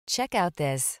Check out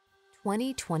this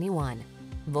 2021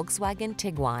 Volkswagen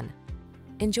Tiguan.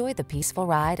 Enjoy the peaceful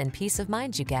ride and peace of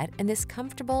mind you get in this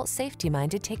comfortable,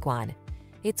 safety-minded Tiguan.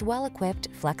 Its well-equipped,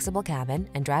 flexible cabin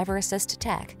and driver assist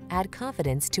tech add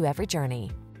confidence to every journey.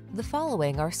 The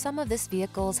following are some of this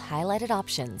vehicle's highlighted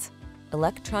options: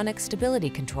 electronic stability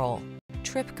control,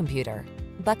 trip computer,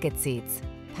 bucket seats,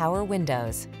 power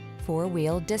windows,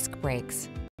 four-wheel disc brakes,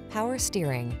 power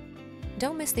steering.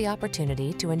 Don't miss the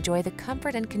opportunity to enjoy the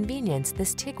comfort and convenience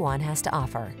this Tiguan has to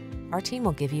offer. Our team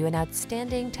will give you an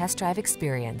outstanding test drive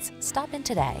experience. Stop in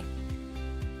today.